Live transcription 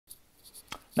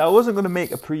Now, I wasn't going to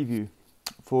make a preview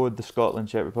for the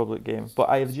Scotland-Czech Republic game, but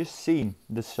I have just seen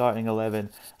the starting 11,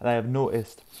 and I have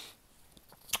noticed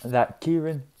that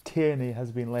Tierney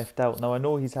has been left out. Now, I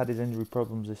know he's had his injury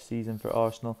problems this season for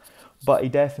Arsenal, but he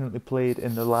definitely played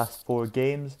in the last 4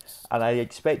 games, and I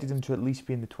expected him to at least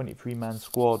be in the 23-man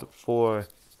squad for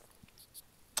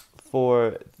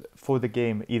for the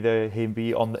game, either him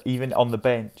be on the even on the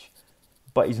bench.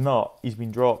 But he's not. He's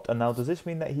been dropped. And now, does this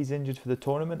mean that he's injured for the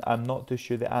tournament? I'm not too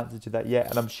sure the answer to that yet,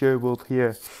 and I'm sure we'll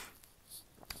hear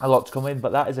a lot to come in.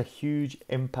 But that is a huge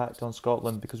impact on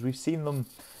Scotland, because we've seen them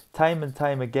time and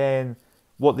time again,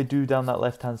 what they do down that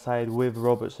left-hand side with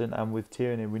Robertson and with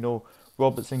Tierney. We know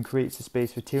Robertson creates the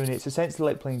space for Tierney. It's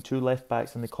essentially like playing 2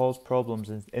 left-backs, and they cause problems,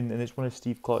 and it's one of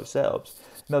Steve Clarke's setups.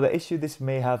 Now, the issue this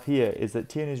may have here is that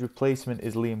Tierney's replacement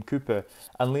is Liam Cooper,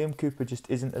 and Liam Cooper just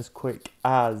isn't as quick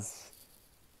as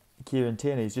Kieran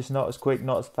Tierney. He's just not as quick,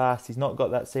 not as fast. He's not got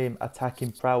that same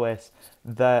attacking prowess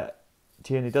that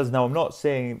Tierney does. Now, I'm not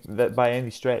saying that by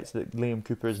any stretch that Liam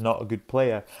Cooper is not a good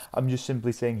player. I'm just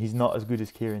simply saying he's not as good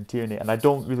as Kieran Tierney, and I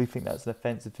don't really think that's an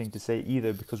offensive thing to say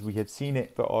either, because we have seen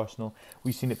it for Arsenal,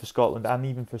 we've seen it for Scotland, and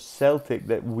even for Celtic,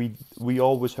 that we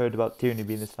always heard about Tierney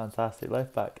being this fantastic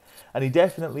left back, and he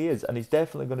definitely is, and he's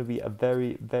definitely going to be a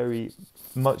very, very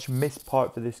much missed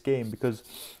part for this game, because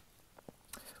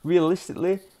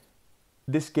realistically,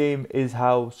 this game is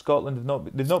how Scotland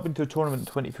they've not been to a tournament in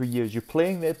 23 years. You're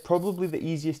playing probably the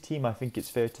easiest team, I think it's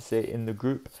fair to say, in the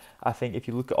group. I think if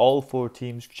you look at all 4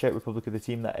 teams, Czech Republic are the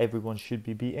team that everyone should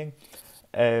be beating.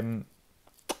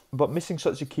 But missing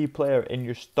such a key player in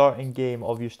your starting game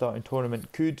of your starting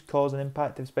tournament could cause an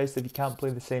impact, especially if you can't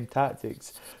play the same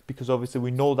tactics, because obviously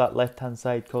we know that left-hand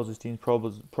side causes teams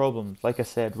problems. Like I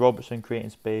said, Robertson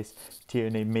creating space,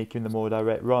 Tierney making the more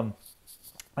direct run.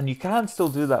 And you can still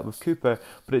do that with Cooper,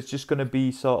 but it's just going to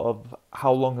be sort of,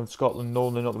 how long have Scotland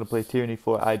known they're not going to play Tierney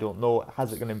for? I don't know.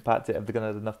 Has it going to impact it? Have they going to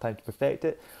have enough time to perfect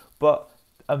it? But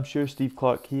I'm sure Steve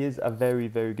Clarke, he is a very,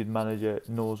 very good manager,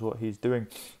 knows what he's doing.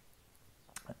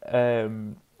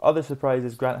 Other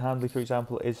surprises, Grant Handley, for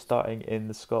example, is starting in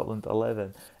the Scotland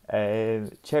 11.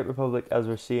 Czech Republic, as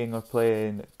we're seeing, are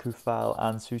playing Kufal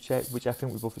and Souček, which I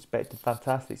think we both expected.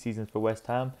 Fantastic seasons for West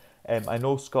Ham. I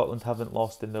know Scotland haven't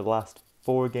lost in their last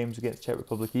 4 games against Czech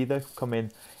Republic either, come in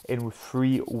with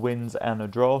 3 wins and a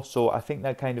draw, so I think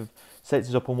that kind of sets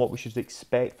us up on what we should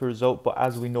expect for a result. But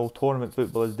as we know, tournament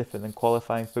football is different than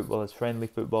qualifying football, as friendly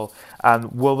football,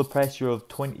 and will the pressure of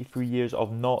 23 years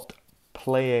of not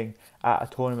playing at a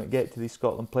tournament get to these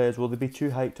Scotland players? Will they be too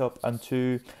hyped up and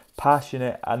too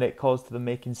passionate, and it causes them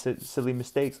making silly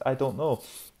mistakes? I don't know.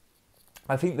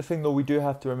 I think the thing though we do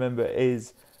have to remember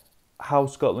is how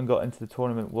Scotland got into the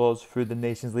tournament was through the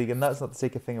Nations League, and that's not to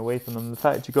take a thing away from them. The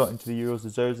fact that you got into the Euros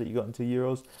deserves that you got into the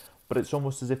Euros, but it's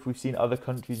almost as if we've seen other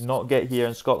countries not get here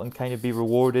and Scotland kind of be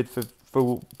rewarded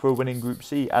for winning Group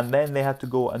C, and then they had to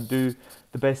go and do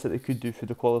the best that they could do for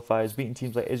the qualifiers. Beating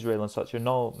teams like Israel and such are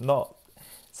not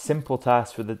simple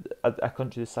tasks for a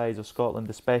country the size of Scotland,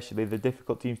 especially. They're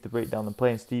difficult teams to break down and play,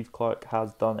 and Steve Clarke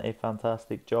has done a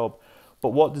fantastic job. But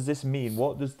what does this mean?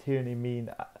 What does Tierney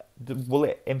mean? Will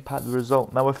it impact the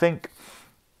result? Now,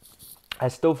 I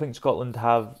still think Scotland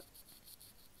have,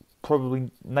 probably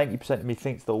 90% of me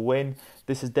thinks they'll win.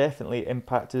 This has definitely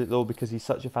impacted it though, because he's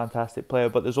such a fantastic player.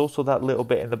 But there's also that little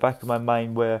bit in the back of my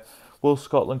mind where, will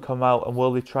Scotland come out and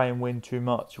will they try and win too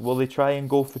much? Will they try and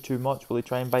go for too much? Will they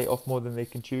try and bite off more than they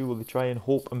can chew? Will they try and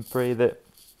hope and pray that...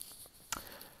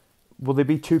 Will they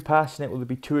be too passionate? Will they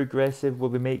be too aggressive? Will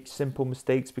they make simple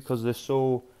mistakes because they're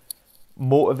so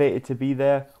motivated to be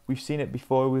there? We've seen it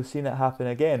before, we've seen it happen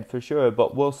again for sure,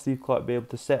 but will Steve Clarke be able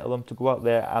to settle them to go out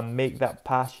there and make that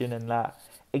passion and that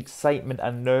excitement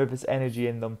and nervous energy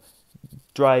in them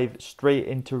drive straight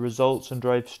into results and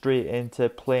drive straight into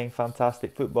playing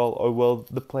fantastic football, or will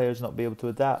the players not be able to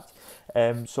adapt?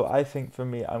 So I think for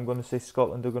me, I'm going to say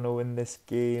Scotland are going to win this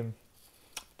game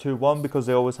 2-1, because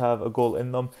they always have a goal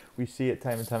in them. We see it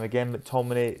time and time again.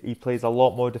 McTominay, he plays a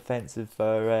lot more defensive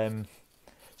for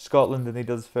Scotland than he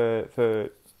does for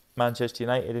Manchester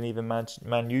United, and even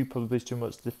Man U probably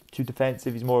plays too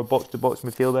defensive. He's more a box-to-box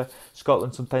midfielder.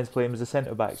 Scotland sometimes play him as a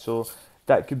centre-back, so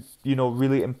that could,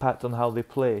 really impact on how they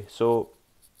play. So,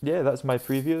 yeah, that's my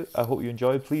preview. I hope you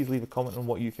enjoyed. Please leave a comment on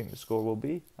what you think the score will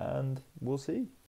be, and we'll see.